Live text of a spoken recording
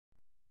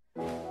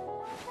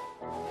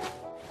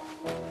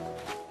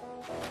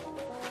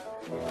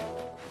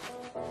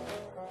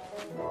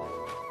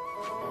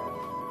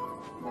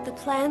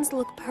plans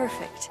look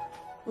perfect.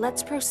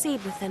 Let's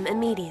proceed with them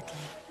immediately.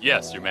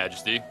 Yes, Your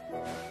Majesty.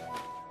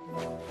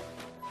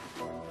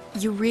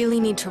 You really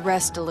need to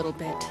rest a little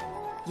bit.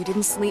 You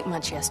didn't sleep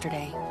much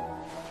yesterday.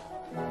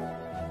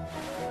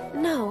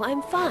 No,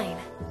 I'm fine.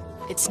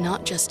 It's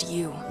not just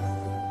you.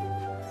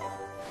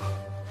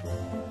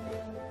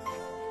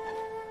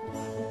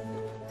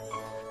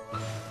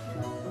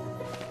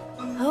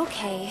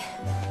 Okay.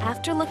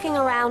 After looking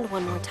around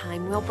one more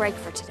time, we'll break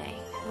for today.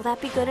 Will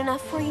that be good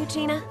enough for you,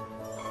 Gina?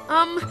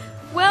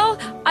 Well,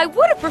 I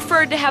would have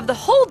preferred to have the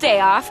whole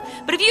day off,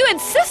 but if you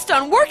insist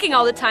on working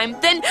all the time,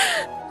 then...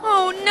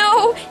 Oh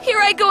no, here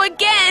I go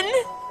again!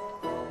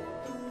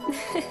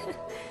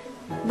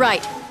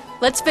 Right.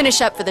 Let's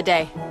finish up for the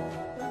day.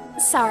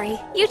 Sorry,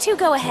 you two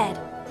go ahead.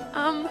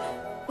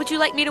 Would you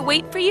like me to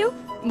wait for you?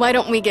 Why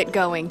don't we get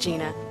going,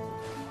 Gina?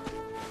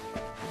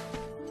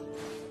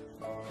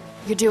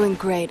 You're doing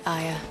great,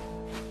 Aya.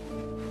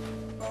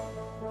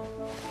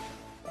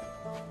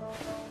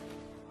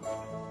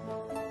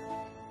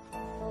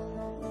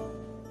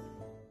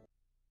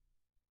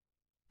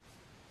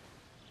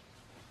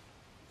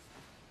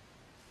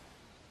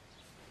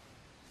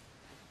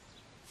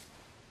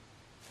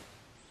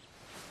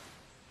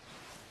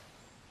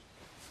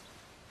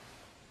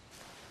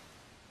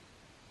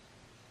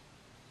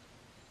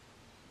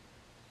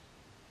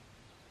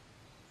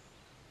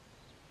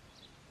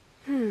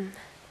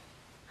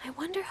 I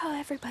wonder how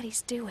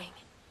everybody's doing.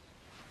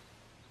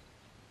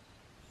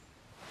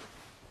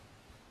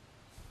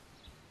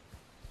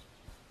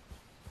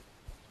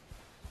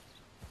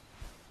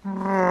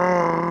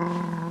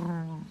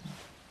 Are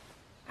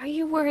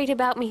you worried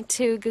about me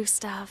too,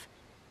 Gustav?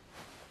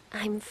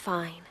 I'm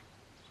fine.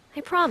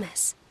 I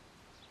promise.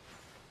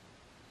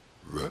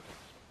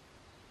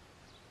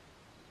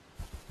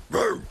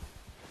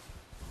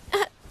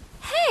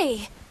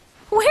 Hey!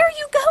 Where are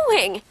you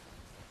going?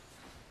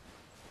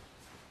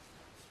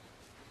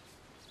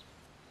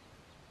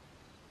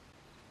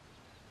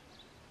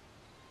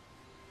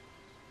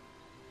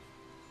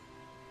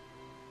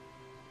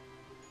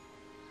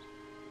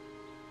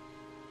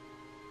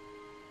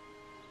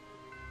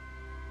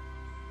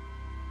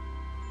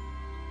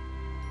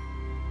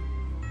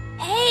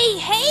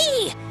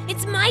 Hey!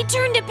 It's my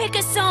turn to pick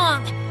a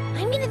song.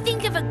 I'm gonna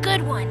think of a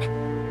good one.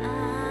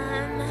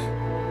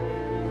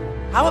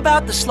 How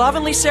about the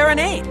Slovenly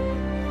Serenade?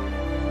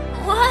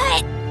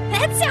 What?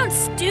 That sounds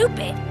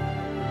stupid.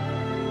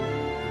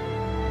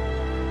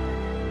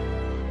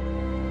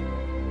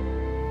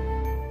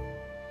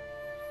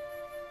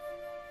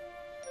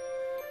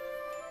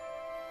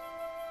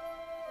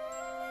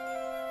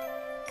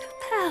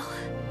 Capel.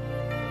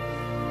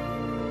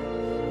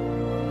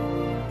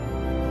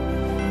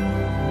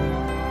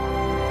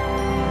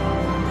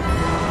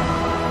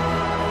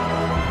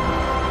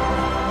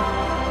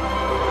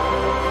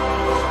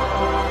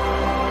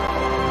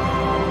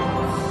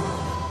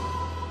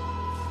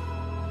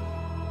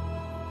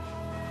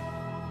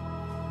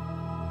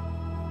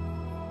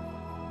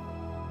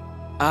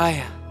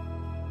 Aya.